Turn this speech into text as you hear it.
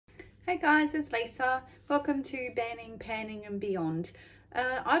Hey guys, it's Lisa. Welcome to Banning, Panning and Beyond.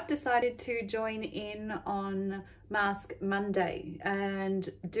 I've decided to join in on Mask Monday and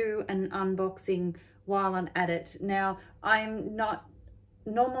do an unboxing while I'm at it. Now, I'm not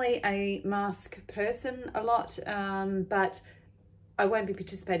normally a mask person a lot, but I won't be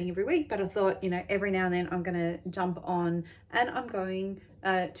participating every week, but I thought, every now and then I'm going to jump on and I'm going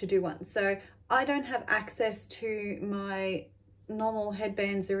to do one. So I don't have access to my normal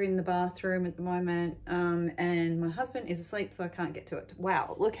headbands. Are in the bathroom at the moment, and my husband is asleep, so I can't get to it.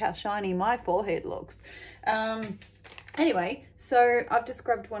 Wow, look how shiny my forehead looks. Anyway, so I've just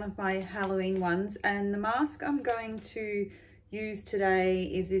grabbed one of my Halloween ones, and the mask I'm going to use today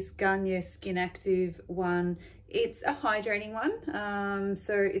is this Garnier Skin Active one. It's a hydrating one,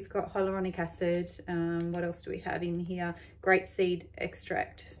 so it's got hyaluronic acid. What else do we have in here? Grapeseed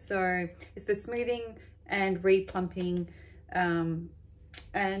extract. So it's for smoothing and replumping.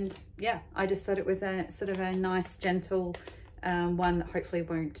 And yeah, I just thought it was a sort of a nice, gentle one that hopefully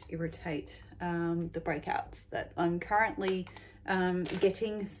won't irritate the breakouts that I'm currently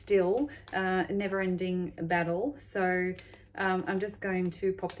getting still. Never-ending battle. So I'm just going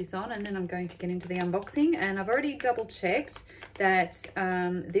to pop this on and then I'm going to get into the unboxing. And I've already double checked that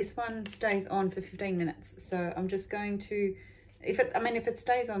this one stays on for 15 minutes. So I'm just going to, if it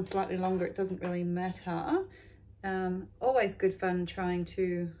stays on slightly longer, it doesn't really matter. Always good fun trying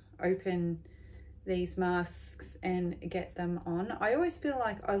to open these masks and get them on. I always feel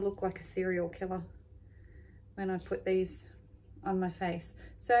like I look like a serial killer when I put these on my face.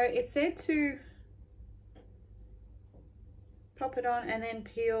 So it said to pop it on and then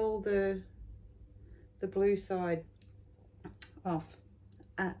peel the blue side off.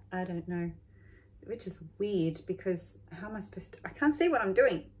 I don't know, which is weird because how am I supposed to, I can't see what I'm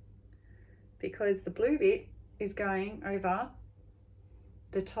doing because the blue bit is going over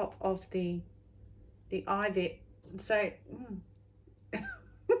the top of the eye bit. So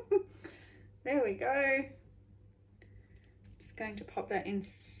there we go. Just going to pop that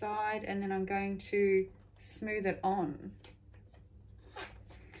inside and then I'm going to smooth it on.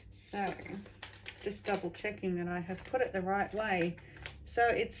 So just double checking that I have put it the right way. So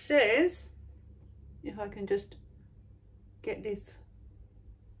it says, if I can just get this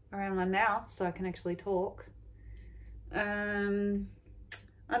around my mouth so I can actually talk.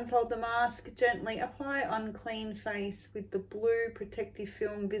 Unfold the mask gently, apply on clean face with the blue protective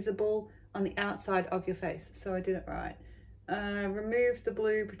film visible on the outside of your face. So I did it right. Remove the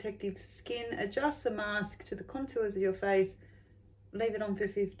blue protective skin, adjust the mask to the contours of your face, leave it on for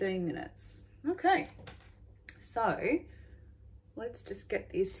 15 minutes. Okay, so let's just get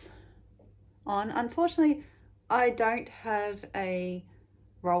this on. Unfortunately, I don't have a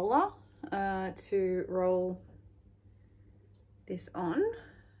roller to roll this on,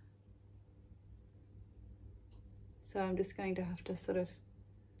 so I'm just going to have to sort of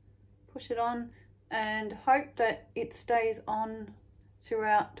push it on and hope that it stays on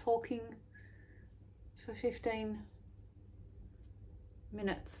throughout talking for 15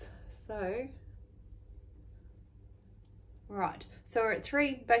 minutes. So right, so we're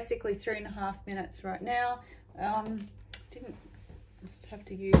at basically 3.5 minutes right now. Just have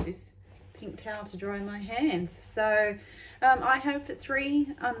to use this pink towel to dry my hands. So I have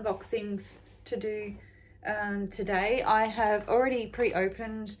 3 unboxings to do today. I have already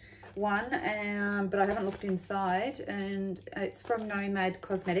pre-opened one, but I haven't looked inside, and it's from Nomad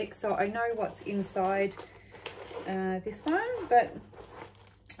Cosmetics, so I know what's inside this one. But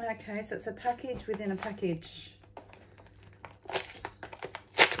okay, so it's a package within a package.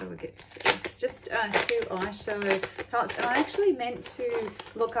 So we'll get this. It's just 2 eyeshadow palettes, and I actually meant to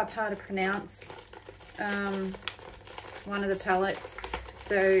look up how to pronounce one of the palettes,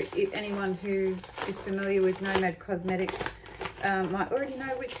 so if anyone who is familiar with Nomad Cosmetics might already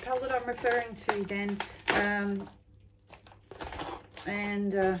know which palette I'm referring to then.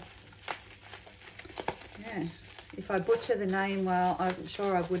 Yeah, if I butcher the name, well, I'm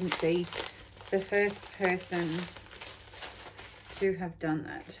sure I wouldn't be the first person to have done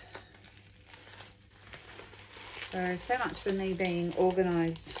that. So much for me being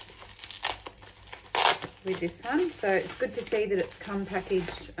organised with this one. So it's good to see that it's come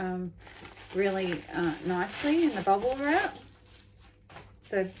packaged really nicely and the bubble wrap.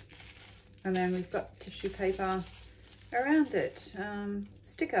 So, and then we've got tissue paper around it.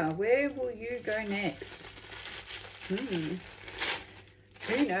 Sticker, where will you go next?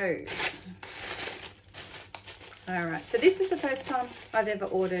 Who knows? All right, so this is the first time I've ever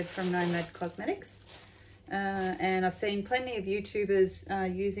ordered from Nomad Cosmetics. And I've seen plenty of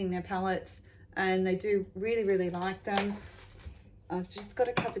YouTubers using their palettes, and they do really, really like them. I've just got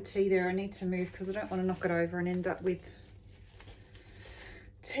a cup of tea there. I need to move because I don't want to knock it over and end up with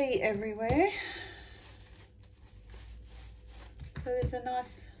tea everywhere. So there's a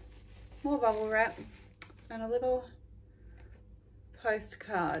nice more bubble wrap and a little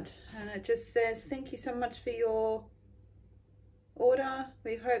postcard, and it just says, thank you so much for your order.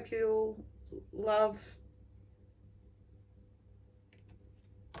 We hope you'll love.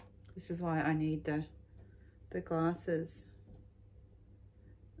 This is why I need the glasses.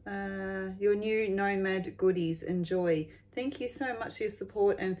 Your new Nomad goodies, enjoy. Thank you so much for your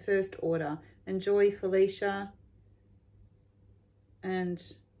support and first order. Enjoy, Felicia. And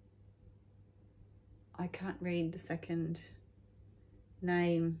I can't read the second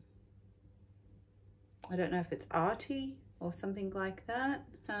name. I don't know if it's Artie or something like that,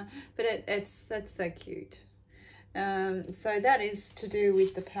 but that's so cute. So that is to do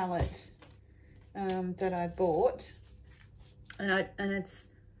with the palette that I bought, and it's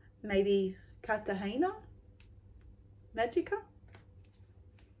maybe Cartagena Magica.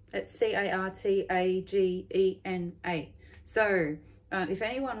 It's Cartagena. So if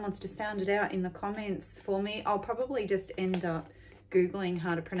anyone wants to sound it out in the comments for me, I'll probably just end up Googling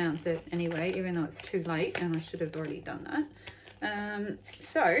how to pronounce it anyway, even though it's too late and I should have already done that.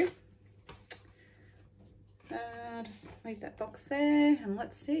 Just leave that box there, and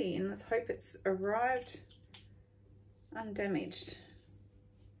let's see, and let's hope it's arrived undamaged.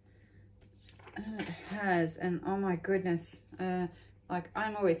 And it has, and oh my goodness, like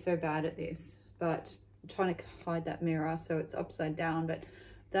I'm always so bad at this, but I'm trying to hide that mirror so it's upside down, but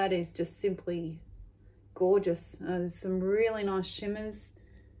that is just simply gorgeous. There's some really nice shimmers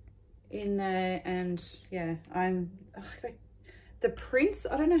in there, and yeah, the prints,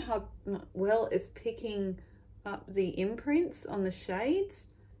 I don't know how well it's picking up the imprints on the shades.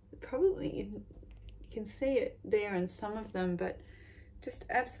 Probably you can see it there in some of them, but just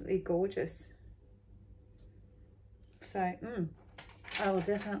absolutely gorgeous. So I will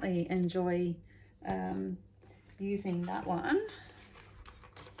definitely enjoy using that one.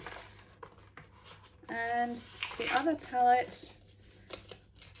 And the other palette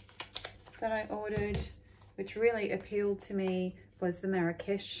that I ordered, which really appealed to me, was the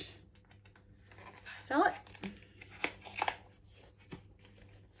Marrakesh palette.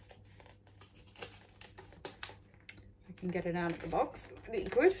 I can get it out of the box, pretty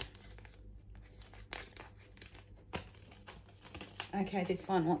good. Okay, this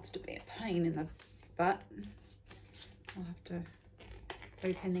one wants to be a pain in the butt. I'll have to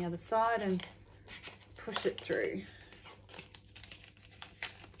open the other side and push it through.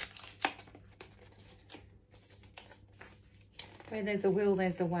 Where there's a will,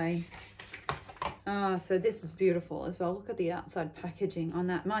 there's a way. So this is beautiful as well. Look at the outside packaging on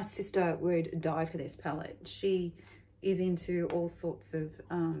that. My sister would die for this palette. She is into all sorts of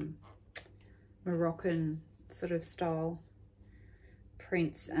Moroccan sort of style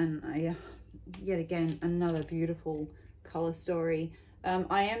prints, and yet again, another beautiful color story.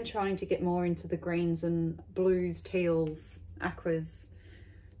 I am trying to get more into the greens and blues, teals, aquas,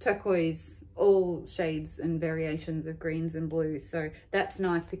 turquoise, all shades and variations of greens and blues. So that's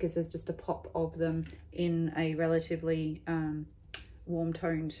nice because there's just a pop of them in a relatively warm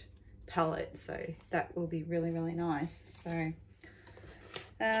toned palette. So that will be really, really nice. So,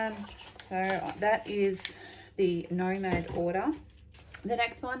 so that is the Nomad order. The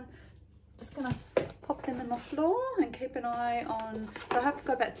next one, just gonna pop them in the floor and keep an eye on. So I have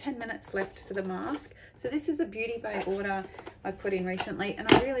got about 10 minutes left for the mask. So this is a Beauty Bay order I put in recently, and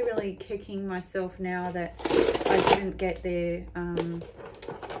I'm really, really kicking myself now that I didn't get their,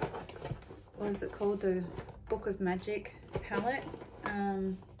 what is it called? The Book of Magic palette.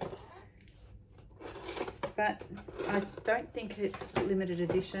 But I don't think it's limited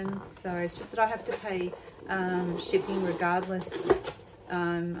edition. So it's just that I have to pay shipping regardless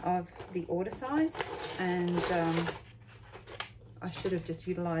of the order size, and I should have just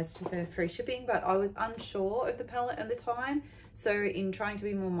utilized the free shipping, but I was unsure of the palette at the time, so in trying to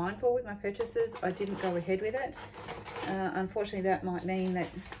be more mindful with my purchases, I didn't go ahead with it. Unfortunately, that might mean that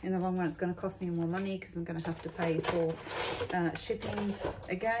in the long run it's going to cost me more money because I'm going to have to pay for shipping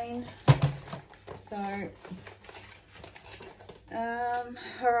again. So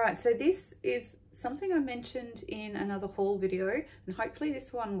all right, so this is something I mentioned in another haul video, and hopefully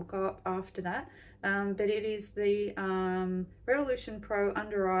this one will go up after that, but it is the Revolution Pro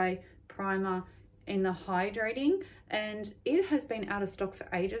Under Eye Primer in the hydrating, and it has been out of stock for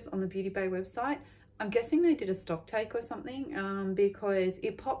ages on the Beauty Bay website. I'm guessing they did a stock take or something, because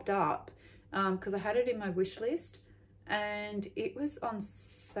it popped up because I had it in my wish list and it was on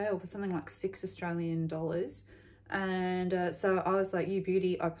sale for something like $6 Australian. And so I was like, you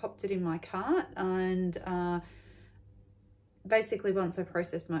beauty, I popped it in my cart, and basically once I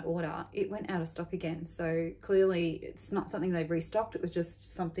processed my order, it went out of stock again. So clearly it's not something they restocked, it was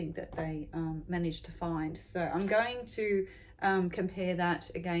just something that they managed to find. So I'm going to compare that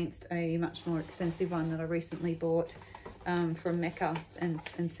against a much more expensive one that I recently bought from Mecca,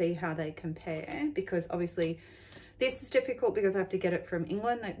 and see how they compare, because obviously this is difficult because I have to get it from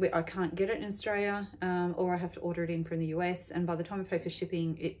England. I can't get it in Australia, or I have to order it in from the US, and by the time I pay for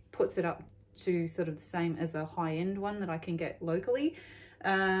shipping, it puts it up to sort of the same as a high-end one that I can get locally.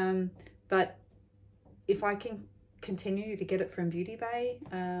 But if I can continue to get it from Beauty Bay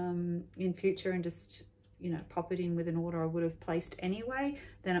in future, and just, you know, pop it in with an order I would have placed anyway,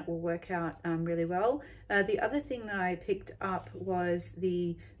 then it will work out really well. The other thing that I picked up was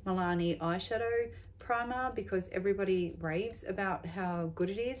the Milani eyeshadow primer, because everybody raves about how good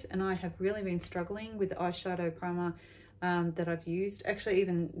it is, and I have really been struggling with the eyeshadow primer that I've used. Actually,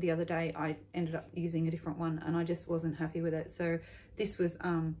 even the other day I ended up using a different one and I just wasn't happy with it. So this was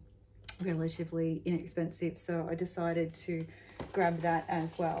relatively inexpensive, so I decided to grab that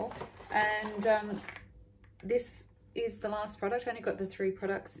as well. And this is the last product. I only got the 3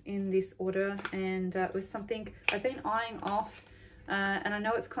 products in this order, and it was something I've been eyeing off. And I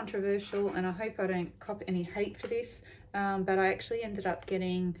know it's controversial, and I hope I don't cop any hate for this, but I actually ended up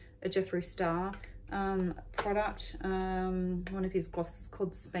getting a Jeffree Star product, one of his glosses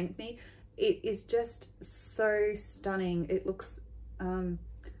called Spank Me. It is just so stunning. It looks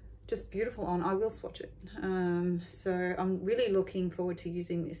just beautiful on. I will swatch it. So I'm really looking forward to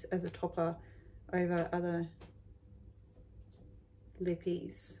using this as a topper over other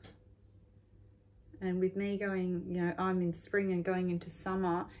lippies. And with me going, you know, I'm in spring and going into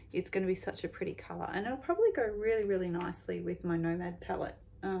summer, it's going to be such a pretty colour. And it'll probably go really, really nicely with my Nomad palette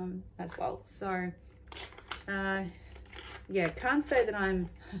as well. So, yeah, can't say that I'm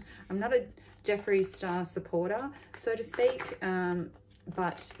not a Jeffree Star supporter, so to speak.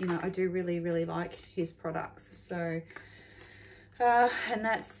 But, you know, I do really, really like his products. So, and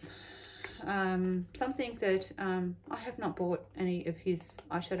that's something that I have not bought any of his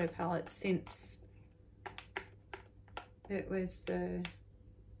eyeshadow palettes since it was the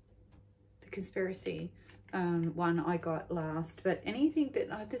conspiracy one I got last. But anything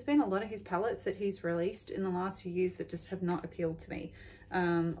that there's been a lot of his palettes that he's released in the last few years that just have not appealed to me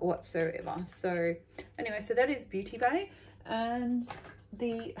whatsoever. So anyway, so that is Beauty Bay, and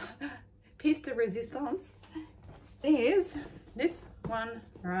the piece de resistance is this one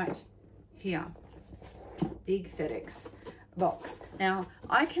right here, big FedEx box. Now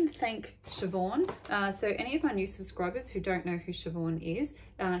I can thank Siobhan. So any of my new subscribers who don't know who Siobhan is,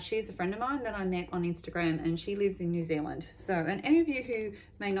 she is a friend of mine that I met on Instagram, and she lives in New Zealand. So, and any of you who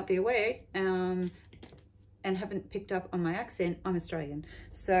may not be aware and haven't picked up on my accent, I'm Australian.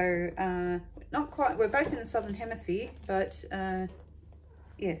 So not quite, we're both in the Southern Hemisphere, but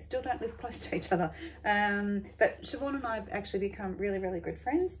yeah, still don't live close to each other. But Siobhan and I have actually become really, really good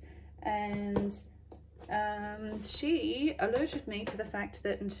friends, and she alerted me to the fact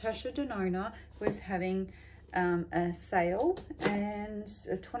that Natasha Denona was having a sale, and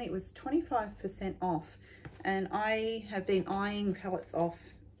it was 25% off, and I have been eyeing palettes off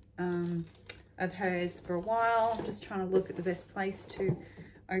of hers for a while. I'm just trying to look at the best place to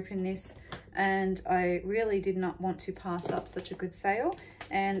open this, and I really did not want to pass up such a good sale,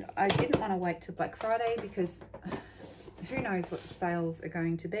 and I didn't want to wait till Black Friday, because who knows what the sales are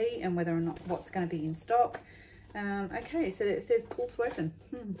going to be and whether or not what's going to be in stock. Okay, so it says pull to open.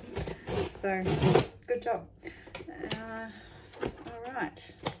 So good job. All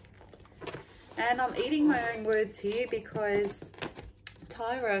right, and I'm eating my own words here, because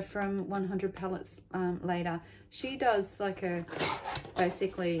Tyra from 100 Palettes Later, she does like a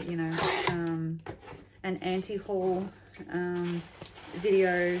basically, you know, an anti-haul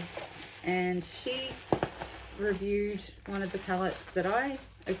video, and she reviewed one of the palettes that I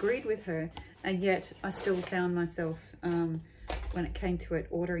agreed with her, and yet I still found myself when it came to it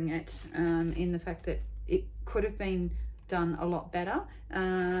ordering it, in the fact that it could have been done a lot better,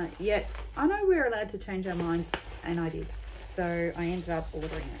 yet I know we're allowed to change our minds, and I did, so I ended up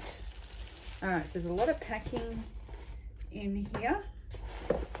ordering it. All right, so there's a lot of packing in here,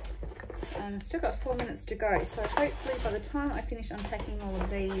 and I've still got 4 minutes to go, so hopefully by the time I finish unpacking all of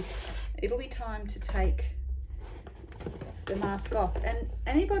these, it'll be time to take the mask off. And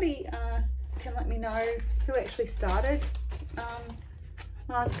anybody can let me know who actually started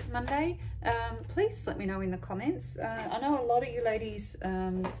Mask Monday. Please let me know in the comments. I know a lot of you ladies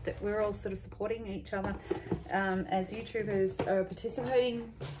that we're all sort of supporting each other as YouTubers are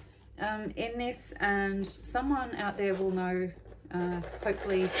participating in this, and someone out there will know,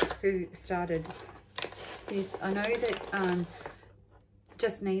 hopefully, who started this. I know that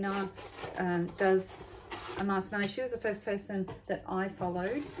Just Nina does a marshmallow. She was the first person that I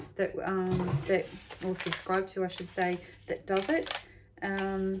followed that or subscribed to, I should say, that does it.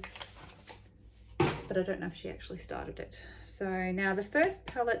 But I don't know if she actually started it. So now the first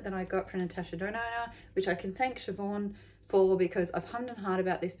palette that I got from Natasha Denona, which I can thank Siobhan for, because I've hummed and hawed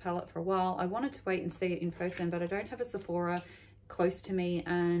about this palette for a while. I wanted to wait and see it in person, but I don't have a Sephora close to me.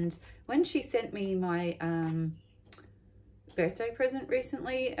 And when she sent me my birthday present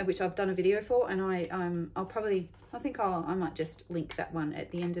recently, which I've done a video for, and I might just link that one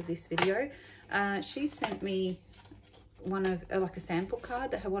at the end of this video. She sent me one of like a sample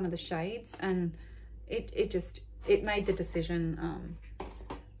card that had one of the shades, and it made the decision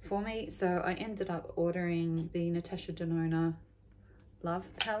for me. So I ended up ordering the Natasha Denona Love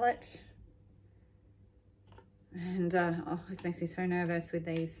palette, and oh, this makes me so nervous with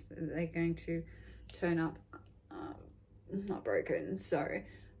these. They're going to turn up not broken. So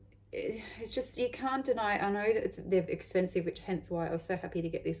it's just, you can't deny. I know that they're expensive, which hence why I was so happy to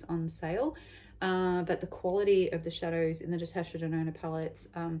get this on sale. But the quality of the shadows in the Natasha Denona palettes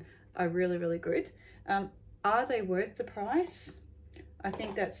are really, really good. Are they worth the price? I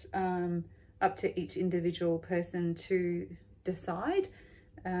think that's up to each individual person to decide.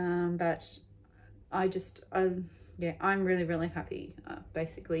 But yeah, I'm really, really happy,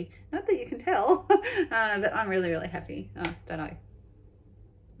 basically. Not that you can tell, but I'm really, really happy that I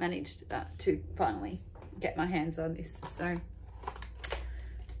managed to finally get my hands on this. So,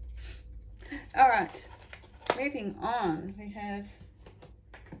 all right, moving on, we have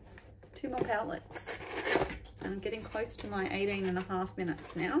 2 more palettes. I'm getting close to my 18.5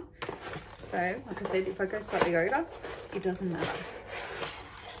 minutes now. So, like I said, if I go slightly over, it doesn't matter.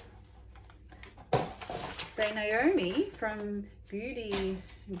 So Naomi from Beauty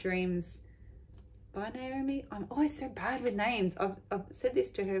Dreams by Naomi. I'm always so bad with names. I've said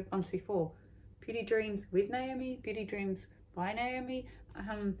this to her once before. Beauty Dreams with Naomi, Beauty Dreams by Naomi.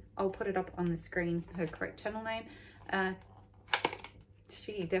 I'll put it up on the screen, her correct channel name.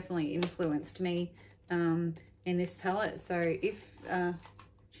 She definitely influenced me in this palette. So if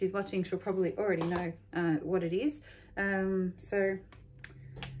she's watching, she'll probably already know what it is. So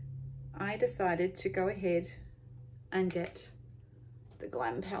I decided to go ahead and get the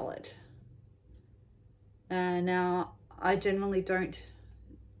Glam palette. Now, I generally don't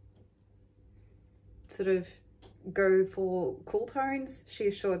sort of go for cool tones. She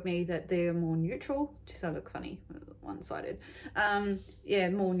assured me that they're more neutral. Does that look funny? One-sided. Yeah,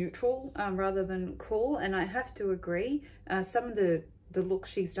 more neutral rather than cool. And I have to agree. Some of the looks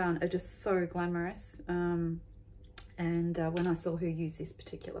she's done are just so glamorous. And when I saw her use this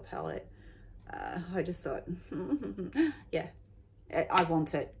particular palette, I just thought, yeah, I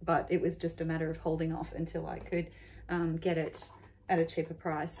want it. But it was just a matter of holding off until I could get it at a cheaper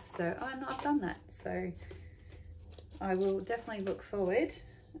price. So I've done that. So I will definitely look forward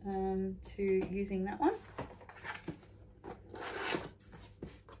to using that one.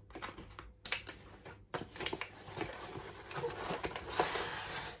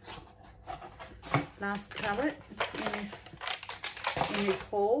 Last palette in this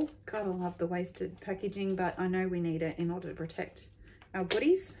haul. God, I love the wasted packaging, but I know we need it in order to protect our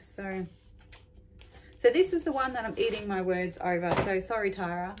goodies. So this is the one that I'm eating my words over. So sorry,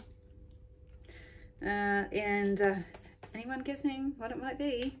 Tara. Anyone guessing what it might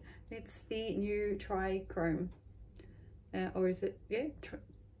be? It's the new Trichrome, or is it, yeah,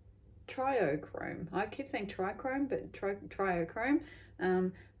 Triochrome. I keep saying Trichrome, but Triochrome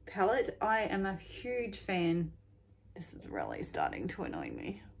palette. I am a huge fan. This is really starting to annoy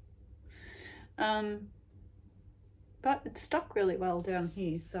me. But it's stuck really well down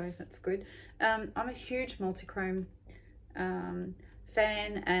here, so that's good. I'm a huge multichrome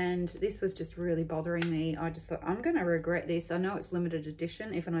fan, and this was just really bothering me. I just thought, I'm going to regret this. I know it's limited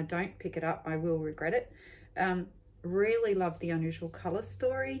edition. If I don't pick it up, I will regret it. Really love the Unusual Color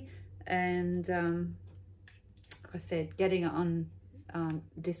Story, and like I said, getting it on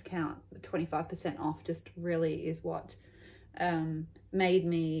discount, 25% off, just really is what made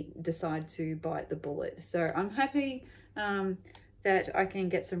me decide to bite the bullet. So I'm happy that I can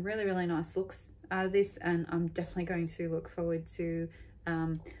get some really, really nice looks out of this, and I'm definitely going to look forward to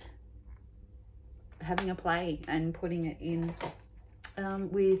having a play and putting it in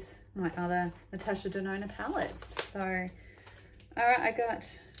with my other Natasha Denona palettes. So all right, I got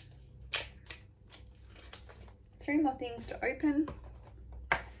 3 more things to open.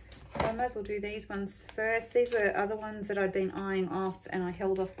 So I might as well do these ones first. These were other ones that I'd been eyeing off and I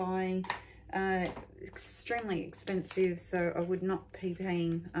held off buying. Extremely expensive, so I would not be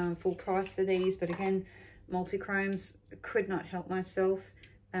paying full price for these, but again, multi-chromes, could not help myself.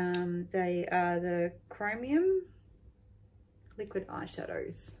 They are the Chromium liquid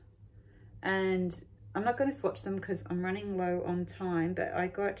eyeshadows, and I'm not going to swatch them because I'm running low on time, but I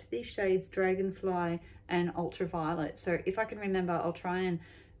got the shades Dragonfly and Ultraviolet. So if I can remember, I'll try and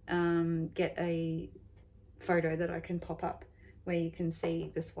get a photo that I can pop up where you can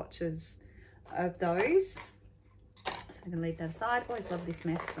see the swatches of those. So I'm going to leave that aside. Always love this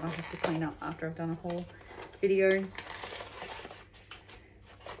mess that I have to clean up after I've done a whole video.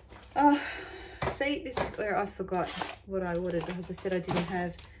 See, this is where I forgot what I ordered, because I said I didn't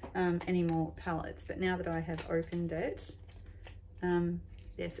have any more palettes, but now that I have opened it,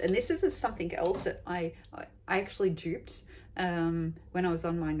 yes, and this is something else that I actually duped when I was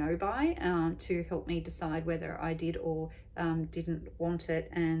on my no buy to help me decide whether I did or didn't want it.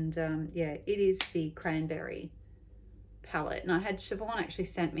 And yeah, it is the Cranberry palette, and I had Siobhan actually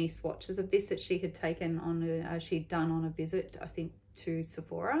sent me swatches of this that she had taken on she'd done on a visit, I think, to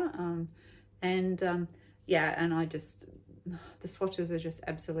Sephora, yeah, and I just, the swatches are just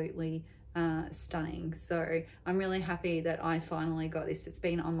absolutely stunning. So I'm really happy that I finally got this. It's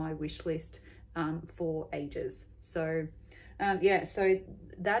been on my wish list for ages. So yeah, so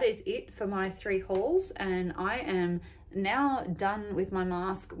that is it for my 3 hauls, and I am now done with my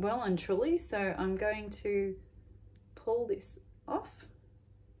mask well and truly. So I'm going to pull this off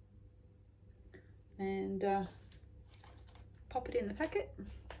and pop it in the packet.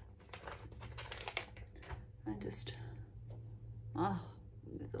 And just, oh,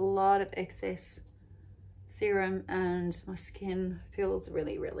 there's a lot of excess serum and my skin feels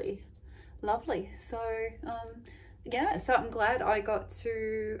really, really lovely. So yeah, so I'm glad I got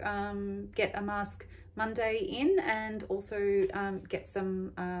to get a mask Monday in, and also get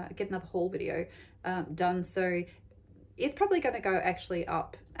another haul video done. So it's probably going to go actually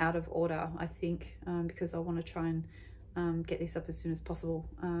up out of order, I think, because I want to try and get this up as soon as possible,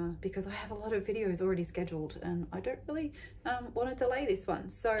 because I have a lot of videos already scheduled and I don't really want to delay this one.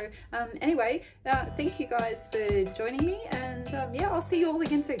 So anyway, thank you guys for joining me, and yeah, I'll see you all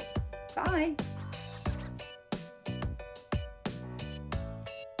again soon. Bye.